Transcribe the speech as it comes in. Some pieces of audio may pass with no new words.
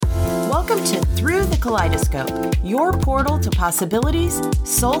to Through the Kaleidoscope, your portal to possibilities,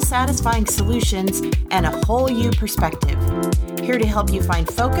 soul-satisfying solutions, and a whole you perspective. Here to help you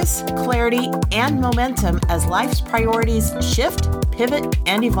find focus, clarity, and momentum as life's priorities shift, pivot,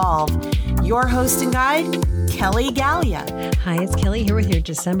 and evolve. Your host and guide, Kelly Gallia. Hi, it's Kelly here with your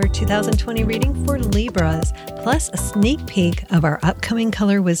December 2020 reading for Libras, plus a sneak peek of our upcoming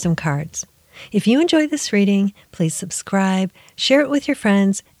color wisdom cards. If you enjoy this reading, please subscribe, share it with your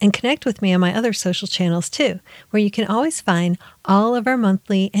friends, and connect with me on my other social channels too, where you can always find all of our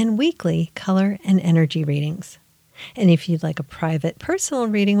monthly and weekly color and energy readings. And if you'd like a private personal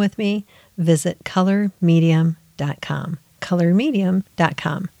reading with me, visit colormedium.com.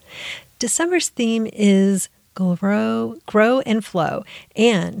 colormedium.com. December's theme is grow and flow,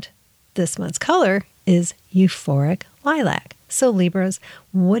 and this month's color is euphoric lilac. So Libras,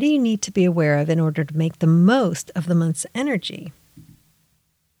 what do you need to be aware of in order to make the most of the month's energy?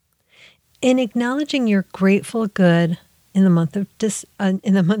 In acknowledging your grateful good in the month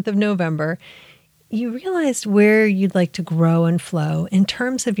of November, you realized where you'd like to grow and flow in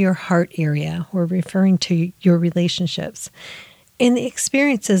terms of your heart area, or referring to your relationships, and the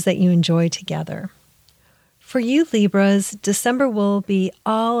experiences that you enjoy together. For you Libras, December will be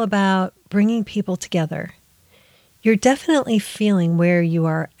all about bringing people together. You're definitely feeling where you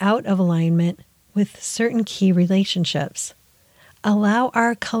are out of alignment with certain key relationships. Allow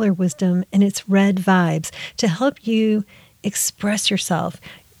our color wisdom and its red vibes to help you express yourself,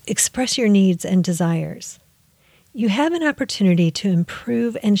 express your needs and desires. You have an opportunity to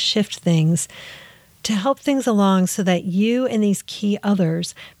improve and shift things to help things along so that you and these key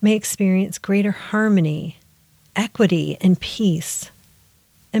others may experience greater harmony, equity, and peace.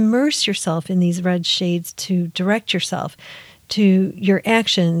 Immerse yourself in these red shades to direct yourself to your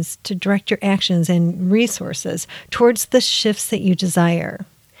actions, to direct your actions and resources towards the shifts that you desire.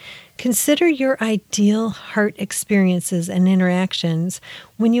 Consider your ideal heart experiences and interactions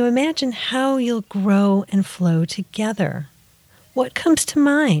when you imagine how you'll grow and flow together. What comes to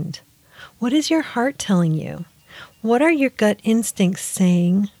mind? What is your heart telling you? What are your gut instincts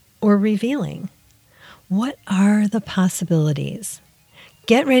saying or revealing? What are the possibilities?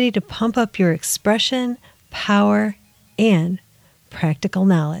 Get ready to pump up your expression, power, and practical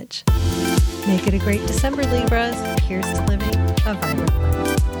knowledge. Make it a great December, Libras. Here's to living a vibrant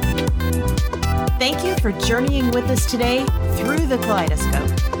life. Thank you for journeying with us today through the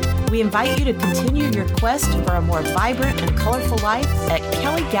kaleidoscope. We invite you to continue your quest for a more vibrant and colorful life at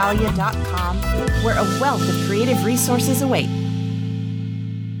kellygallia.com, where a wealth of creative resources await.